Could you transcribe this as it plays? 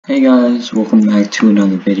Hey guys, welcome back to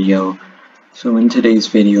another video. So in today's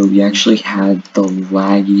video we actually had the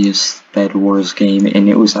laggiest Bedwars game, and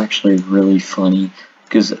it was actually really funny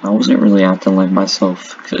because I wasn't really acting like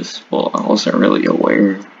myself because, well, I wasn't really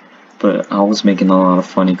aware, but I was making a lot of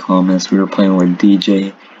funny comments. We were playing with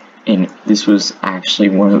DJ, and this was actually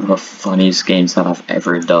one of the funniest games that I've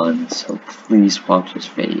ever done. So please watch this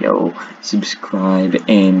video, subscribe,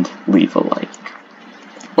 and leave a like.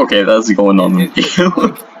 Okay, that's going on the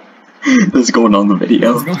video. That's going on the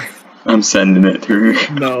video. I'm sending it to her.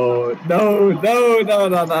 No.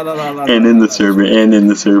 And in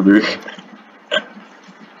the server.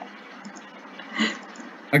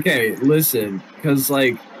 Okay, listen, cause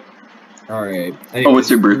like, alright. Oh, it's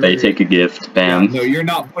your birthday, take a gift, bam. Yeah, no, you're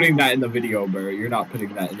not putting that in the video, bro. You're not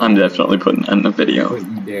putting that in the I'm video. definitely putting that in the video.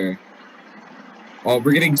 Don't you dare. Oh,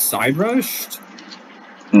 we're getting side rushed?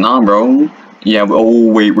 Nah, bro. Yeah,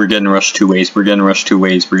 oh wait, we're getting rushed two ways.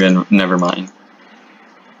 Never mind.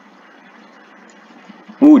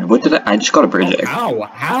 Ooh, what did I just got a bridge egg.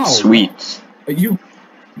 How? Sweet. You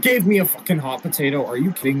gave me a fucking hot potato, are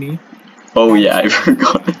you kidding me? Oh yeah, I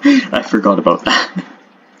forgot about that.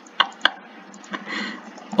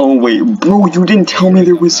 Oh wait, bro, you didn't tell me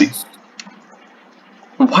there was a...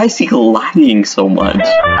 Why is he lagging so much?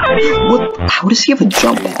 What? How does he have a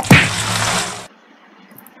jump off?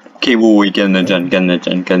 Okay, wait, get in the gen.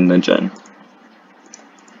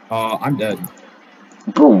 I'm dead.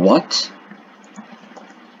 Bro, what?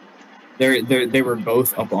 They were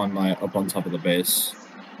both up on top of the base.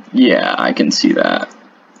 Yeah, I can see that.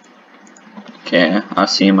 Okay, I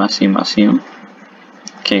see him.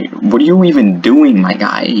 Okay, what are you even doing, my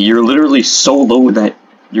guy? You're literally so low that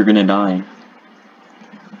you're gonna die.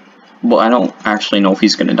 Well, I don't actually know if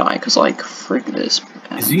he's gonna die, cause like, frick this.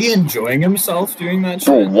 Is he enjoying himself doing that shit?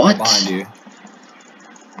 Bro, what? Behind you.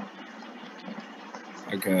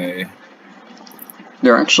 Okay.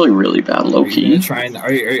 They're actually really bad, low-key.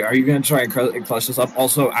 Are you gonna try and clutch this up?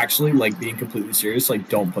 Also, actually, like, being completely serious, like,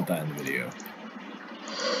 don't put that in the video.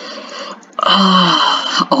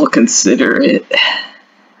 I'll consider it.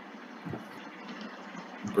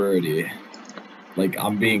 Birdie. Like,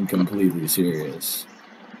 I'm being completely serious.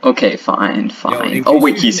 Okay, fine. Yo, Oh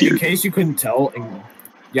wait, he's here. In case you couldn't tell,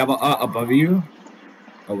 yeah, but above you?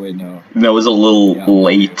 Oh wait, no. That was a little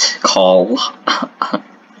late call.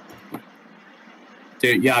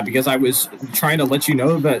 Dude, yeah, because I was trying to let you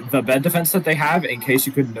know that the bed defense that they have, in case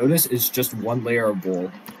you couldn't notice, is just one layer of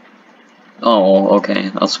wool. Oh, okay,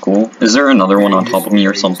 that's cool. Is there another one on top of me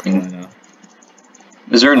or something?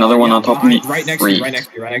 Is there another one on top of me? Right next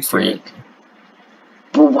to you.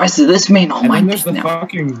 Bro, why is this man on my team now? And then there's the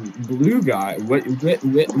fucking blue guy. What?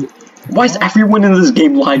 Why is everyone in this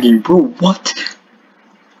game lagging, bro? What?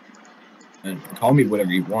 And call me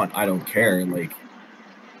whatever you want. I don't care. Like,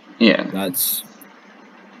 yeah, that's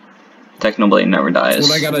Technoblade never dies. That's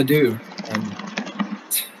what I gotta do.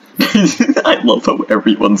 I love how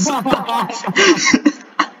everyone's.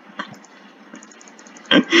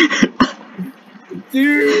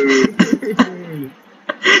 Dude.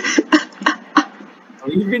 Are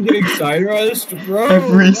you even getting side rushed, bro?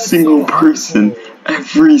 Every single person.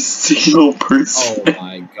 Oh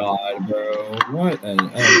my god, bro. What an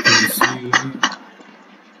NPC.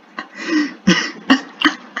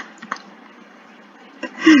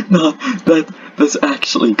 No, that's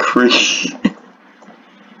actually crazy.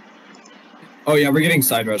 Oh yeah, we're getting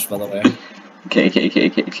side rushed, by the way. Okay.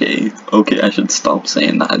 Okay, I should stop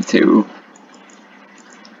saying that too.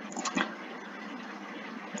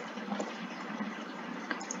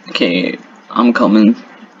 Okay, I'm coming.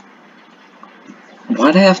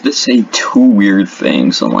 Why'd I have to say two weird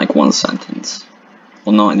things in like one sentence?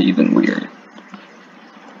 Well, not even weird.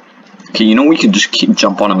 Okay, you know we could just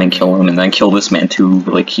jump on him and kill him, and then kill this man too.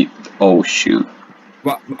 Like oh shoot.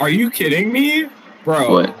 What? Are you kidding me,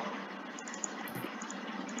 bro? What?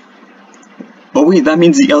 Oh wait, that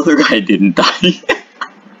means the other guy didn't die.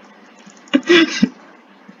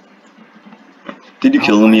 Did you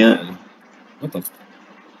kill him yet? What the?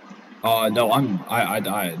 No, I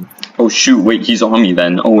died. Oh shoot, wait, he's on me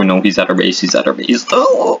then. Oh no, he's at our base,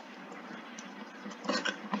 Oh!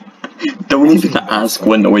 Don't even ask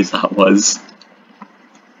what noise that was.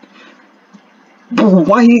 Bro,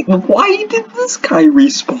 why did this guy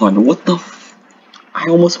respawn? What the f- I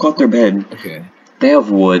almost got their bed. Okay. They have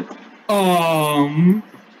wood. And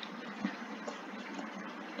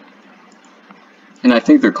I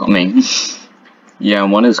think they're coming. Yeah,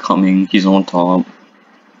 one is coming. He's on top.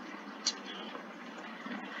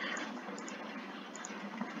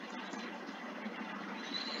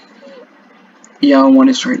 Yeah, one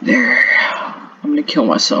is right there. I'm gonna kill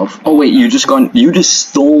myself. Oh wait, you just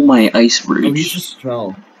stole my ice bridge. Oh, he just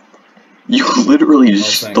fell. You literally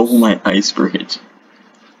just stole my ice bridge.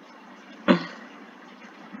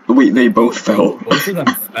 Wait, they both fell. Both of them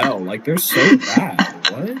fell. Like, they're so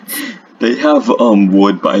bad. What? They have,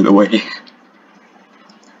 wood, by the way.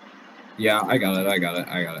 Yeah, I got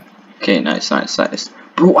it. Okay, nice.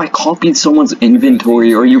 Bro, I copied someone's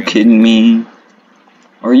inventory. Are you kidding me?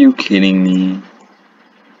 Are you kidding me?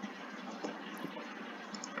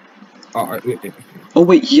 Oh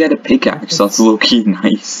wait, he had a pickaxe. That's low-key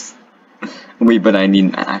nice. Wait, but I need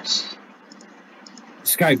an axe.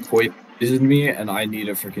 This guy poisoned me, and I need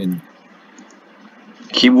a freaking...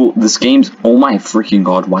 Okay, well, this game's... Oh my freaking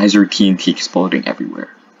god, why is there TNT exploding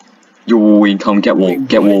everywhere? Yo, wait, come get wool.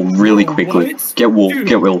 Get wool really quickly. What? Get wool, Dude.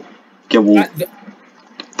 get wool. Get wool.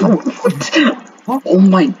 Bro, what? Oh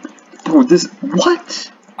my... Bro, this...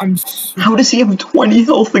 What? How does he have 20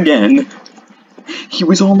 health again? He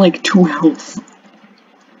was on like 2 health.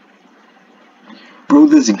 Bro,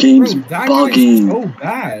 this game's bugging. So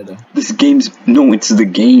bad. This game's... No, it's the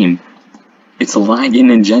game. It's lagging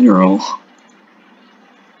in general.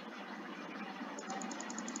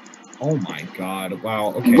 Oh my god,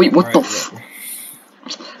 wow, okay. Wait, what the f...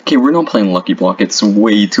 Okay, we're not playing Lucky Block. It's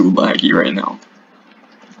way too laggy right now.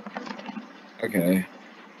 Okay.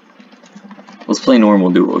 Let's play normal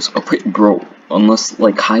duos. Oh, wait, bro. Unless,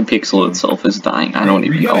 like, Hypixel itself is dying. I don't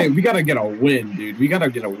even know. We gotta get a win, dude. We gotta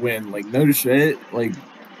get a win. Like, no shit. Like,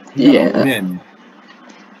 yeah. Win.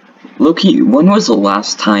 Loki, when was the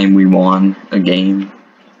last time we won a game?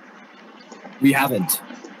 We haven't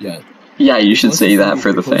yet. Yeah, you should say that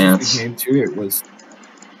for the fans.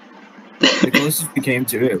 The closest we came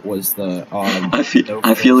to it was the, I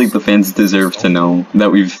feel like the fans deserve to know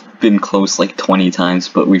that we've been close like 20 times,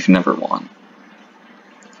 but we've never won.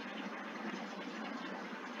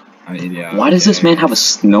 I mean, yeah. Why does this man have a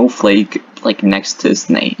snowflake, like, next to his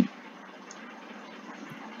name?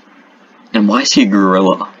 And why is he a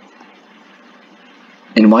gorilla?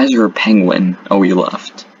 And why is there a penguin? Oh, he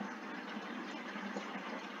left.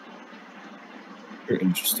 You're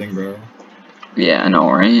interesting, bro. Yeah, I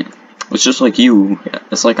know, right? It's just like you.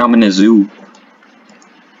 It's like I'm in a zoo.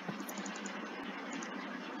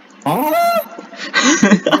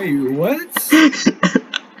 Wait, what?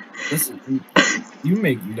 You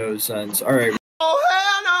make no sense. Alright.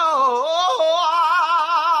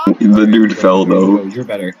 The dude fell, though. You're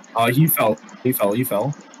better. He fell.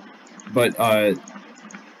 But,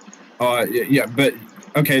 yeah, but,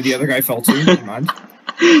 okay, the other guy fell too. Never mind.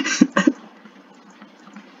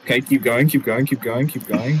 Okay, keep going.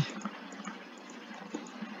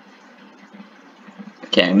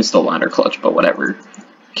 Okay, I missed the ladder clutch, but whatever.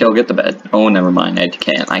 Okay, I'll get the bed. Oh, never mind. I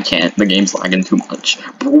can't. The game's lagging too much.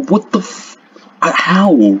 Bro, what the f...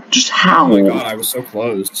 How? Just how? Oh my god, I was so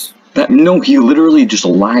close. No, he literally just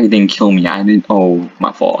lagged and killed me. I didn't... Oh,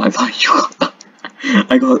 my fault. I thought you got the...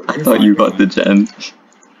 I thought you got the gem.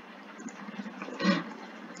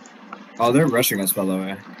 Oh, they're rushing us, by the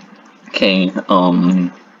way. Okay,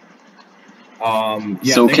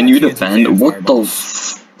 yeah, so can you defend? What the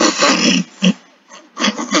f...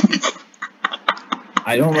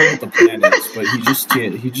 I don't know what the plan is, but he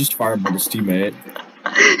just fireballed his teammate.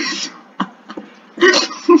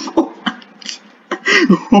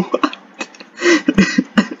 What?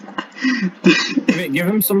 Give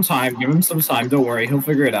him some time. Don't worry, he'll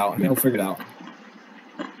figure it out.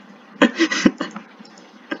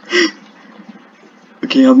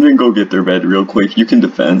 Okay, I'm gonna go get their bed real quick. You can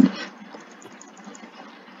defend.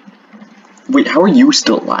 Wait, how are you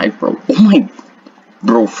still alive, bro? Oh my...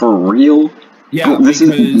 Bro, for real? Yeah, bro, this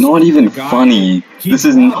is not even funny. This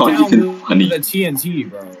is not even funny. The TNT,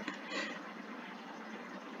 bro.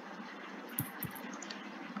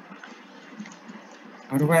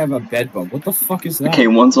 How do I have a bed bug? What the fuck is that? Okay,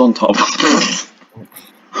 one's on top.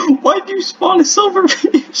 Why'd you spawn a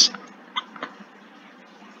silverfish?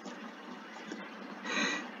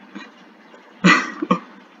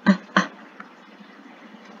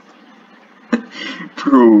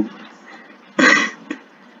 Bro.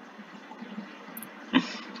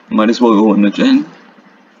 Might as well go in the gen.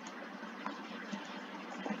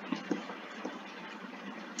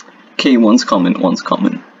 Okay, one's coming.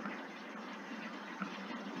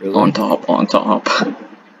 Really? On top.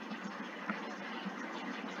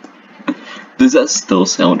 Does that still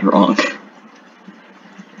sound wrong?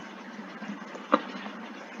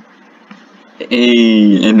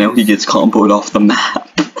 Hey, and now he gets comboed off the map.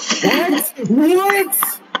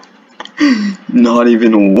 What? Not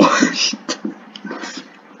even what?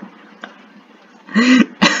 I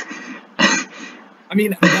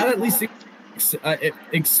mean, that at least it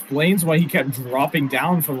explains why he kept dropping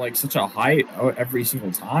down from like such a height every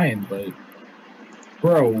single time. But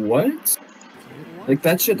bro, what? Like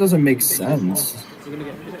that shit doesn't make sense.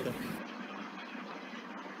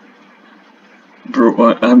 Bro,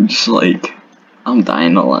 what? I'm just like, I'm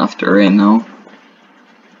dying of laughter right now.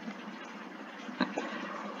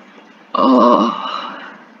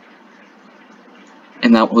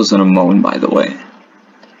 And that wasn't a moan, by the way.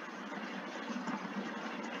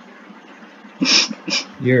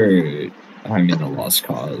 I'm in a lost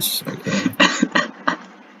cause. Okay.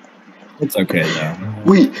 It's okay though.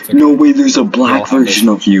 Wait, okay. No way, there's a black version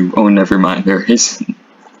of you. Oh, never mind, there is.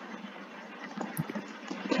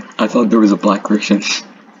 I thought there was a black version.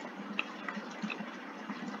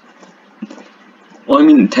 Well, I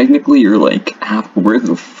mean, technically you're like half. Where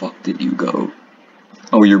the fuck did you go?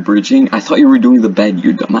 Oh, you're bridging? I thought you were doing the bed,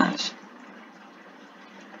 you dumbass.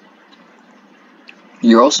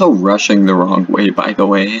 You're also rushing the wrong way, by the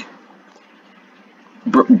way.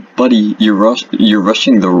 Buddy, you're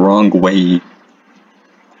rushing the wrong way.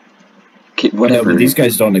 Okay, whatever. I know, but these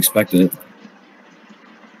guys don't expect it.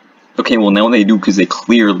 Okay, well now they do because they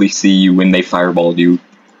clearly see you when they fireball you.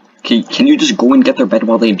 Okay, can you just go and get their bed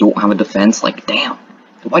while they don't have a defense? Like, damn.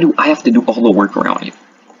 Why do I have to do all the work around you?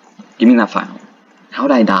 Give me that file. How'd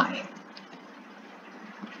I die?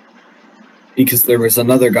 Because there was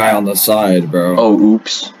another guy on the side, bro. Oh,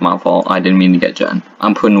 oops. My fault. I didn't mean to get Jen.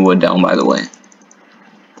 I'm putting wood down, by the way.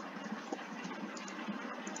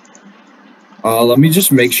 Let me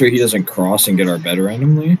just make sure he doesn't cross and get our bed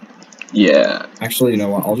randomly. Yeah. Actually, you know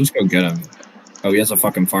what? I'll just go get him. Oh, he has a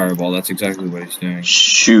fucking fireball. That's exactly what he's doing.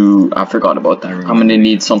 Shoot, I forgot about that. I'm gonna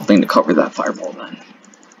need something to cover that fireball then.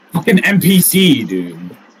 Fucking NPC,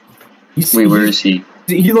 dude. Wait, where is he?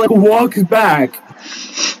 He like walks back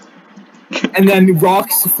and then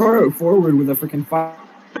rocks forward with a freaking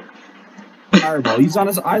fireball. He's on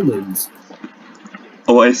his islands.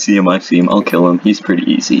 Oh, I see him. I'll kill him. He's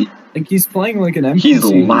pretty easy. Like, he's playing like an NPC. He's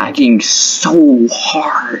lagging so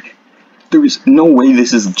hard. There's no way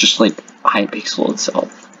this is just like Hypixel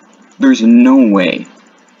itself. There's no way.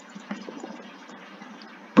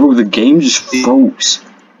 Bro, the game just froze.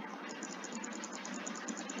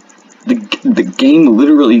 The game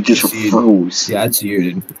literally just froze. Yeah, it's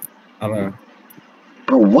you, dude. I don't know.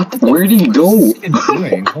 Bro, what? Where did he go?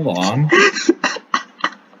 Doing? Hold on.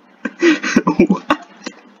 What?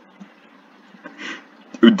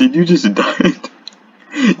 Did you just die?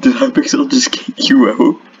 Did Hypixel just kick you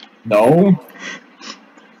out? No.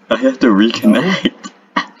 I have to reconnect.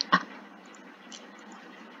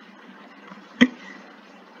 No.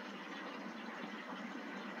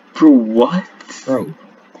 Bro, what? Bro.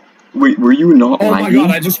 Wait, were you not lagging? Oh my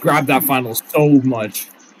god, I just grabbed that final so much.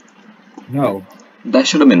 No. That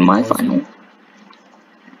should have been my final.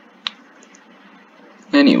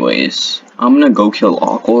 Anyways, I'm gonna go kill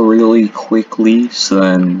Aqua really quickly, so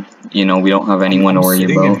then, you know, we don't have anyone to worry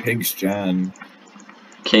about. In Pig's Gen.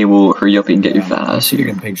 Okay, well, hurry up and get your fat ass here.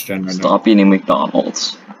 In Pig's Gen right Stop eating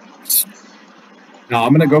McDonald's. No,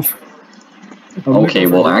 I'm gonna go for... Okay,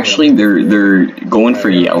 well, actually, they're going for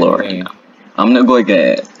yellow right now. I'm gonna go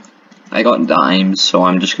get... I got dimes, so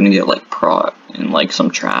I'm just gonna get, like, prot and, like,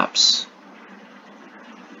 some traps.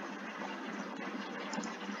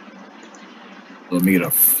 Let me get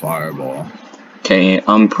a fireball. Okay,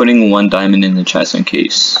 I'm putting 1 diamond in the chest in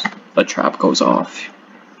case a trap goes off.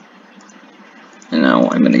 And now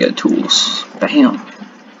I'm gonna get tools. Bam!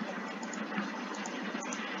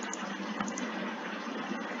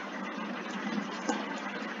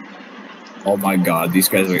 Oh my god, these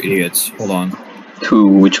guys are idiots. Hold on.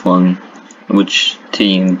 Who? Which one? Which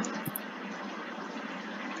team?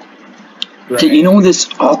 Right. You know, this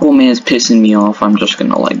Aquaman is pissing me off. I'm just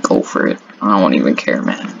gonna, like, go for it. I don't even care,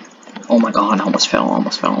 man. Oh my god, I almost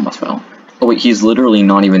fell. Oh wait, he's literally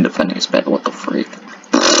not even defending his bed. What the freak?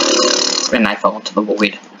 And I fell into the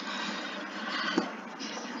void.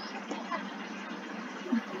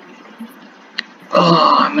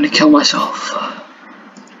 Oh, I'm gonna kill myself.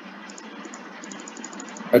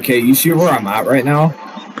 Okay, you see where I'm at right now?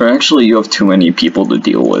 But actually, you have too many people to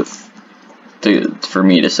deal with for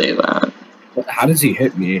me to say that. How does he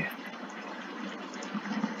hit me?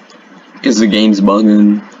 Because the game's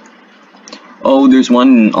bugging. Oh, there's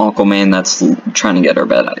one Aquaman that's trying to get our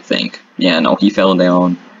bed, I think. Yeah, no, he fell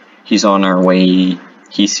down. He's on our way.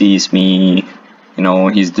 He sees me. You know,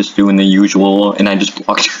 he's just doing the usual, and I just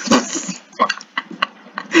blocked him.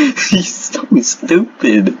 He's so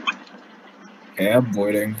stupid. Okay, I'm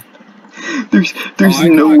voiding. There's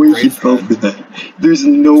no way he fell for that. There's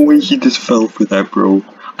no way he just fell for that, bro.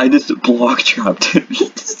 I just block trapped him. He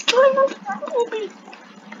just kind of followed me.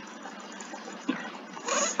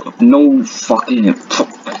 No fucking...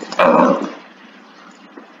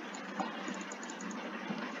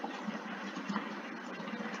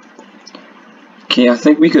 Okay, I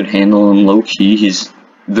think we could handle him low-key.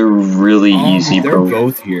 They're really easy, bro. They're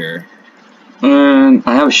both here.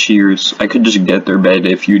 I have shears. I could just get their bed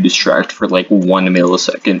if you distract for like 1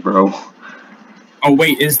 millisecond, bro. Oh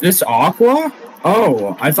wait, is this Aqua?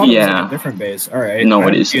 Oh, I thought it was like a different base. Alright. No,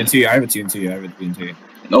 it isn't. TNT. I have a TNT. I have a TNT.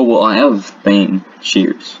 Oh, well, I have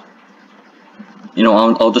shears. You know,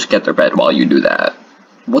 I'll just get their bed while you do that.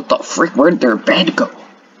 What the frick? Where'd their bed go?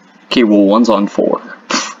 Okay, well, one's on 4.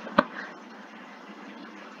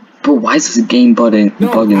 Bro, why is this game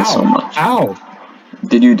bugging so much? Ow!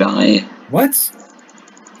 Did you die? What?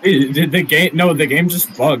 Did the game? No, the game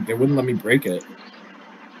just bugged. It wouldn't let me break it.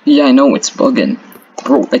 Yeah, I know, it's bugging.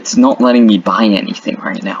 Bro, it's not letting me buy anything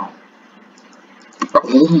right now. Bro,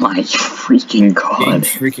 oh my freaking god. Game's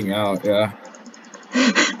freaking out, yeah.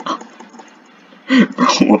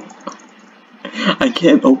 Bro, I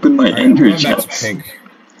can't open my ender chest. Pink.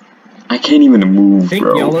 I can't even move, Think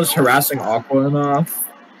bro. Yellow's harassing Aqua enough.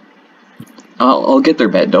 I'll get their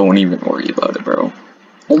bed, don't even worry about it, bro.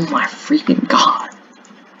 Oh my freaking god.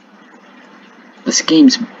 This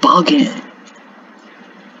game's bugging.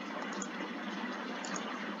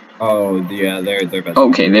 Oh, yeah, they're bed.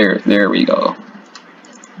 Okay, there we go.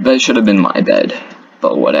 That should have been my bed,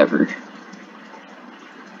 but whatever.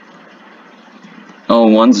 Oh,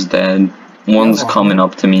 one's dead. One's coming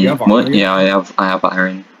up to me. What? Yeah, I have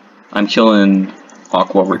iron. I'm killing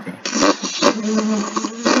Aqua. Okay.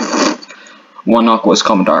 One Aqua's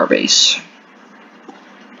coming to our base.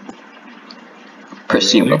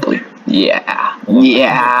 Presumably. Really? Yeah.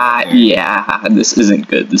 Yeah. This isn't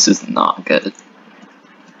good. This is not good.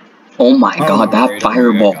 Oh my god, that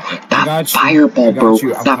fireball. That fireball, bro.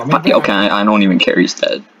 Okay, I don't even care. He's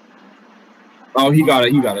dead. Oh, he got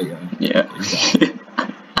it. Yeah.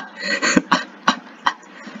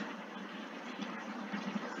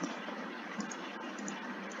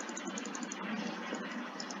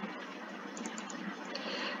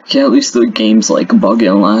 Yeah, at least the game's like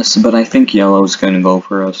bugging less, but I think Yellow's gonna go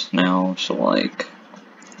for us now, so like...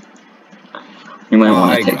 We might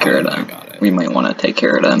want to take care of them. We might want to take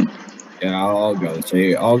care of them. Yeah, I'll go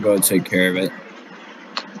take care of it.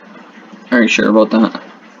 Are you sure about that?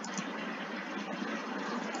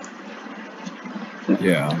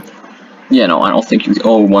 Yeah. Yeah, no, I don't think you...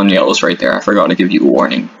 Oh, one Yellow's right there. I forgot to give you a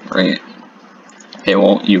warning, right? Okay,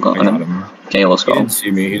 well, you got him. Okay, let's go.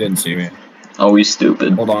 He didn't see me. Oh, he's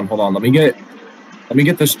stupid. Hold on. Let me get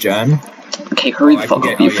this gem. Okay, hurry the fuck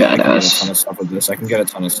up, you fat ass. I can get a ton of stuff with this. I can get a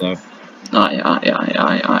ton of stuff.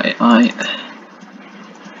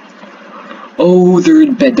 Oh,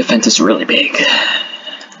 their bed defense is really big.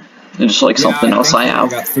 Just like something else I have.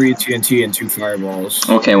 I got 3 TNT and 2 fireballs.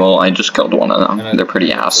 Okay, well, I just killed one of them. They're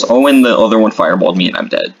pretty ass. Oh, and the other one fireballed me and I'm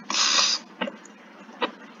dead.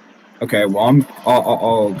 Okay, well,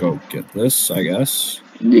 I'll go get this, I guess.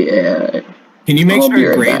 Yeah. Can you make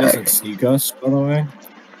sure Gray doesn't sneak us, by the way?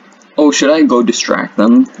 Oh, should I go distract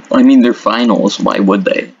them? I mean, they're finals. Why would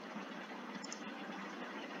they?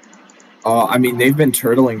 I mean, they've been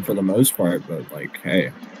turtling for the most part, but, like,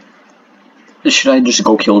 hey. Should I just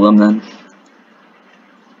go kill them, then?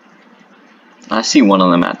 I see one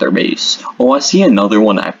of them at their base. Oh, I see another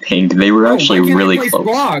one at pink. They were actually really close.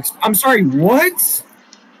 Blocks? I'm sorry, what?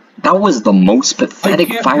 That was the most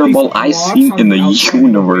pathetic fireball I've seen in the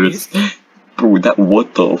universe. Bro,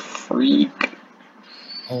 what the freak?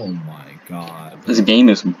 Oh my god. This game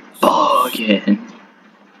is bugging.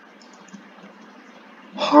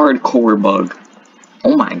 Hardcore bug.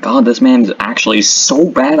 Oh my god, this man is actually so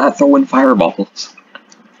bad at throwing fireballs.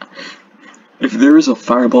 If there is a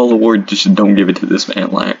fireball award, just don't give it to this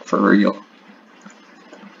man, like, for real.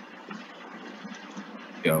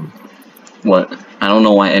 Yo. What? I don't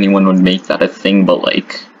know why anyone would make that a thing, but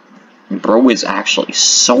like, bro is actually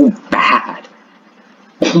so bad.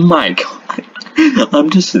 Oh my god.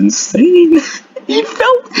 I'm just insane. He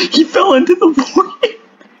fell into the void.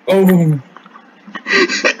 Oh.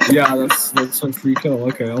 Yeah, that's a free kill.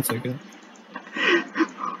 Okay, I'll take it.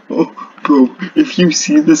 Oh, bro, if you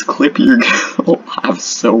see this clip, you're gonna laugh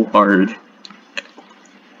so hard.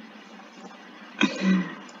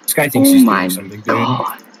 This guy thinks he's doing something good.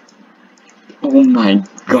 Oh my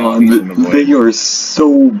god, they are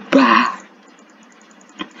so bad.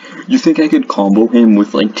 You think I could combo him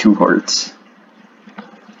with like 2 hearts?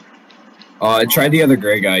 Try the other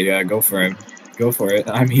gray guy, yeah, go for him. Go for it.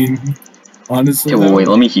 I mean, honestly. Okay, well, wait,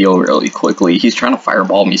 let me heal really quickly. He's trying to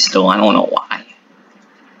fireball me still, I don't know why.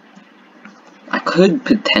 could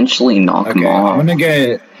potentially knock him off. I'm gonna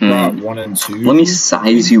get bot 1 and 2. Let me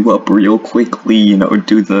size you up real quickly, you know,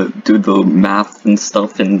 do the math and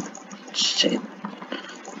stuff and shit.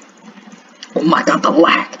 Oh my god, the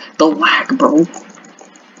lag, bro.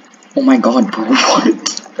 Oh my god, bro,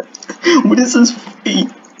 what? What is his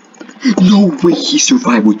fate? No way he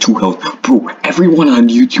survived with 2 health. Bro, everyone on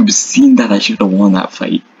YouTube has seen that I should have won that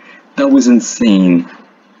fight. That was insane.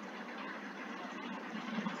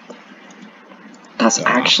 That's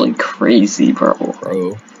actually crazy, bro.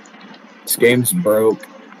 Bro. This game's broke.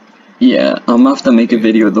 Yeah, I'm gonna have to make a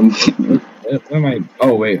video of them. What am I?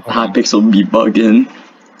 Oh, wait. Hypixel be bugging.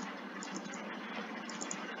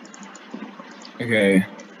 Okay.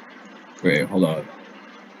 Wait, hold on.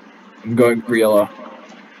 I'm going for yellow.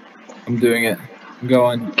 I'm doing it. I'm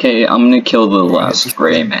going. Okay, I'm gonna kill the last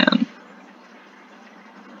gray man.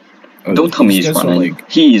 Oh, don't tell me he's running.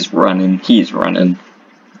 Like... He's running. He's running.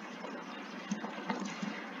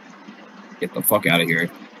 Get the fuck out of here.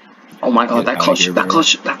 Oh my god, that clutch.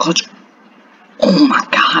 Oh my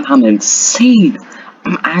god, I'm insane.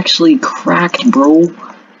 I'm actually cracked, bro.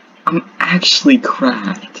 I'm actually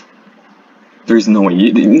cracked. There's no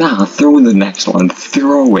way. Nah, throw the next one.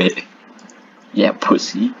 Throw it. Yeah,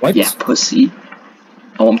 pussy. What? Yeah, pussy.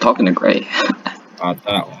 Oh, I'm talking to Gray. That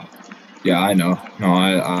one. Yeah, I know. No,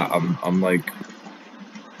 I'm like.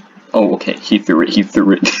 Oh, okay. He threw it.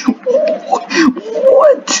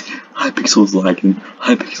 What? Hypixel's lagging.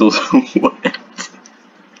 Hypixel's what?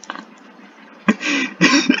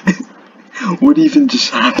 What even just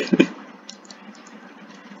happened?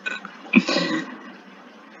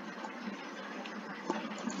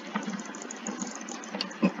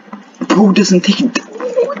 Bro doesn't take it.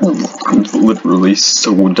 I'm literally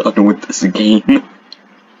so done with this game.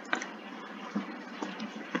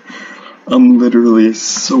 I'm literally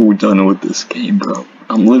so done with this game, bro.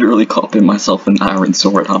 I'm literally copying myself an iron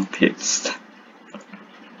sword. I'm pissed.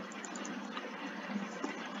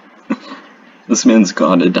 This man's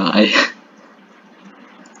gotta die.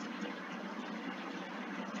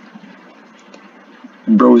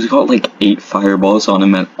 Bro, he's got like 8 fireballs on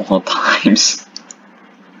him at all times.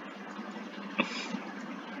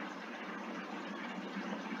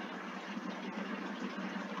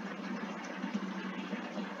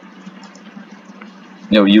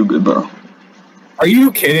 Yo, you good, bro? Are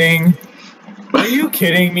you kidding? Are you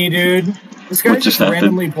kidding me, dude? This guy just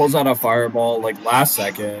randomly pulls out a fireball like last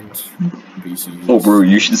second. BCs. Oh, bro,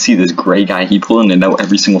 you should see this gray guy. He pulling it out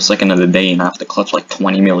every single second of the day, and I have to clutch like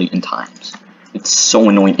 20 million times. It's so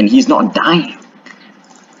annoying, and he's not dying.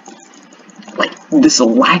 Like, this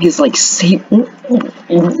lag is like same.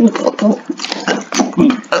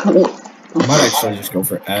 I might actually just go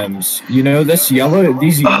for M's. You know, these yellow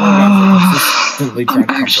guys are consistently trying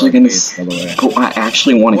to actually gonna go. I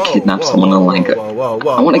actually want to kidnap someone in like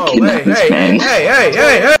I want to kidnap this man.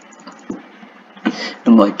 Hey!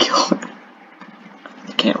 And like kill him.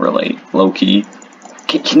 I can't relate. Low key.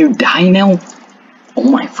 Can you die now? Oh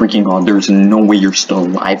my freaking god! There's no way you're still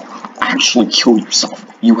alive. Actually kill yourself.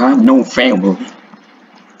 You have no family.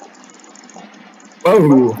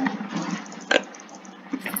 Oh.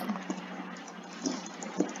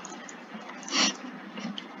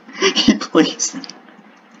 He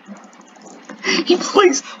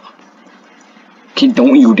plays. Okay,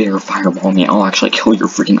 don't you dare fireball me. I'll actually kill your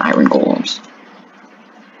freaking iron golems.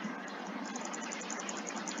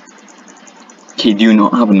 Okay, do you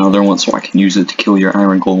not have another one so I can use it to kill your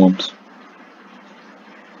iron golems?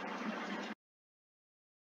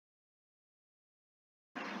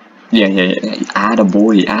 Yeah.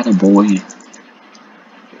 Attaboy.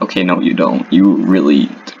 Okay, no, you don't. You really.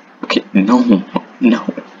 Okay, no.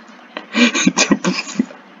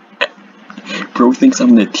 Bro thinks I'm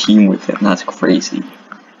in a team with him. That's crazy.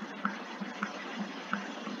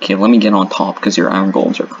 Okay, let me get on top because your iron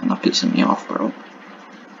golems are kind of pissing me off, bro.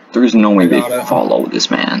 There's no way they can follow this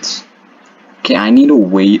man's. Okay, I need to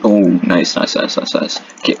wait. Oh, nice. Okay,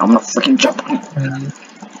 I'm gonna freaking jump on you.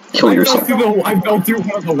 Kill yourself. I fell through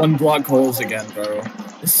one of the 1-block holes again, bro.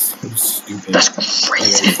 This is so stupid. That's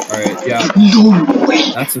crazy. Alright, yeah. No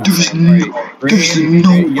way. That's insane. There's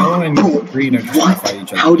no yellow and green are just gonna fight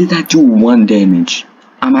each other. How did that do 1 damage?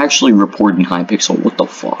 I'm actually reporting Hypixel. What the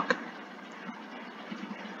fuck?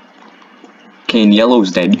 Okay, and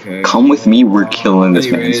yellow's dead. Okay. Come with me. We're killing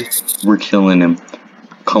this man. We're killing him.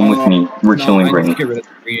 Come with me. We're killing green.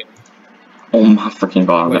 Oh my freaking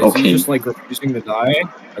god, Wait, is okay. he just like refusing to die?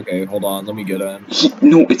 Okay, hold on, let me get him.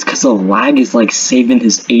 No, it's because the lag is like saving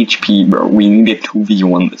his HP, bro. We need to get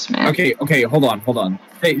 2v1 this, man. Okay, hold on.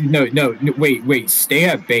 Hey, no, wait, stay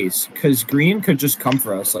at base, because green could just come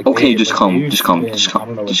for us. Like, okay, just come. I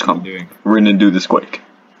don't know what they're doing. We're gonna do this quick.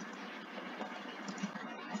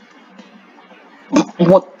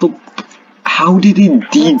 What the? How did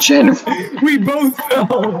it degenerate? We both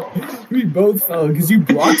fell. We both fell because you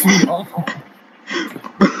blocked me off.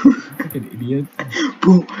 Fucking idiot.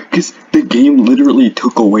 Bro, because the game literally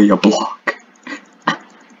took away a block.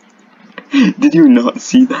 Did you not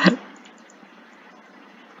see that?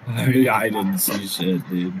 Yeah, I didn't see shit,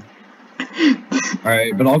 dude.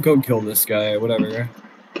 Alright, but I'll go kill this guy, whatever.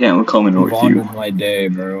 Okay, I'm coming with you. With my day,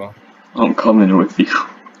 bro. I'm coming with you.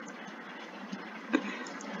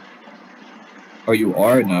 Oh, you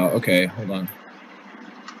are? No, okay, hold on.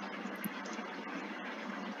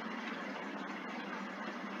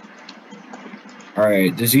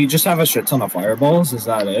 Alright, does he just have a shit ton of fireballs? Is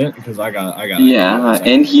that it? Because I got yeah,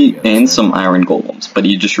 and some iron golems, but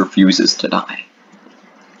he just refuses to die.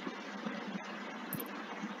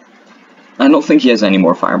 I don't think he has any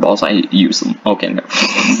more fireballs. I use them. Okay, no.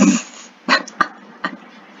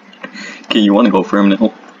 Okay, you want to go for him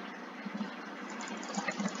now?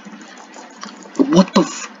 What the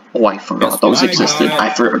f— oh, I forgot those existed.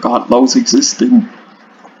 I forgot those existed.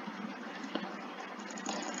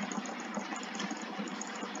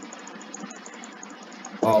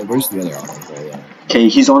 Oh, where's the other option? Okay,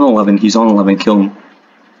 he's on 11. He's on 11. Kill him.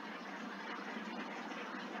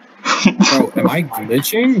 Bro, am I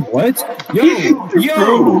glitching? What?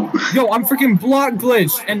 Yo, I'm freaking block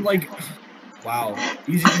glitched and like, wow,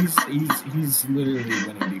 he's literally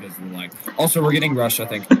winning because of the lag. Also, we're getting rushed, I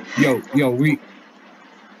think. Yo, wait,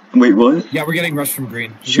 what? Yeah, we're getting rushed from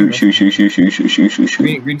green. Shoot.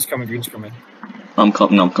 Green's coming. I'm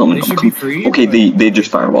coming. Free, okay, they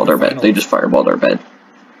just fireballed our bed. They just fireballed our bed.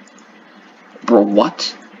 Bro,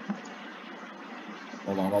 what?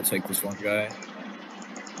 Hold on, I'll take this one guy.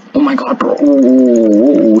 Oh my god, bro.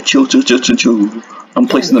 Oh, chill. I'm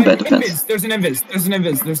placing the bed defense. There's an invis.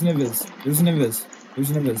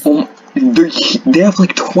 Oh, they have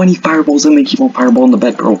like 20 fireballs and they keep on fireballing the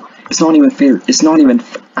bed, bro. It's not even fair. It's not even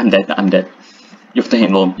I'm dead. You have to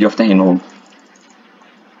handle him.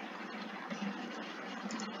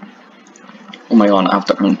 Oh my god, I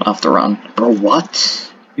have to run. Bro,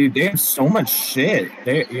 what? Dude, they have so much shit.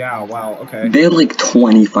 Yeah, wow, okay. They had like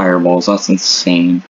 20 fireballs. That's insane.